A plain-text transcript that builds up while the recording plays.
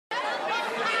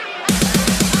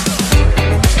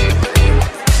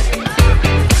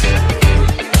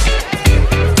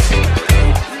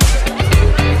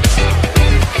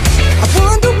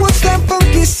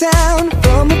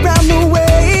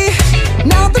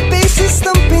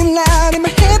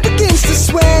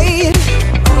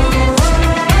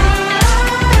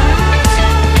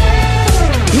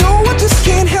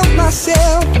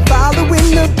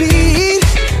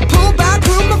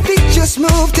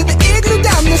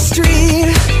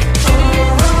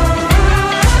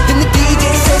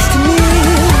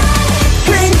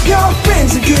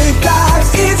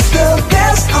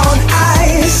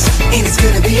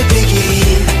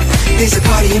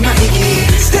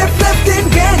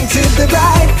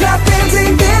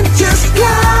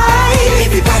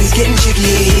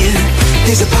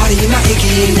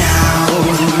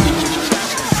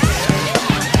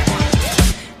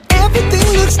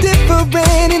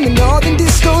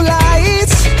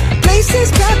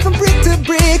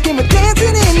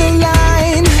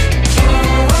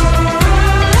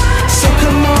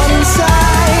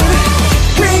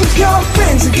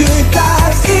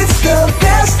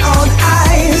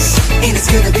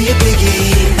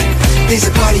There's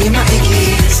a party in my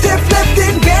Iggy. Step left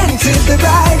and bend to the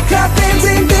right. Clap hands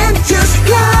and then just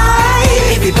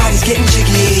glide. Everybody's getting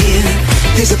jiggy.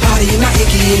 There's a party in my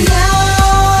Iggy.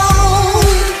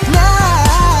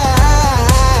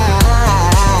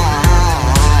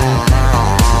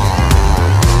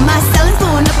 My cell is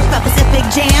blowing up about Pacific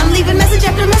Jam. Leaving message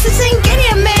after message saying get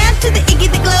here man. To the Iggy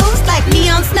that glows like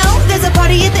neon snow. There's a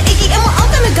party at the Iggy and we're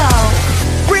all gonna go.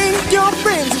 Bring your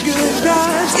friends and good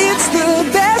vibes. It's the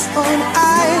best on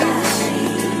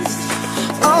ice.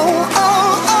 Oh,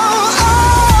 oh, oh,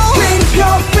 oh. Bring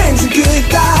your friends and good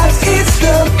vibes. It's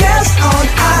the best on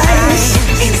ice.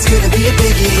 And it's gonna be a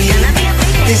biggie.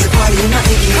 There's a party in my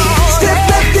Iggy. Step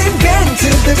left and bend to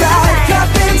the right. Clap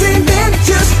hands and then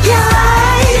just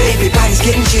glide. Everybody's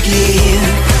getting jiggy.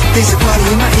 There's a party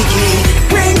in my Iggy.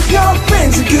 Bring your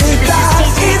friends and good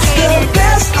vibes. It's the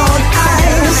best on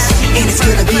ice. And it's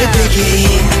gonna be a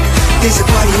biggie. There's a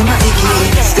party in my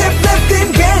Iggy. Step left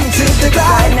and bend to the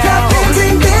right. Clap hands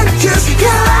and then just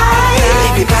glide.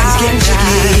 Everybody's getting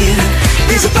jiggy.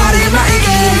 There's a party in my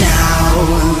Iggy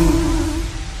now.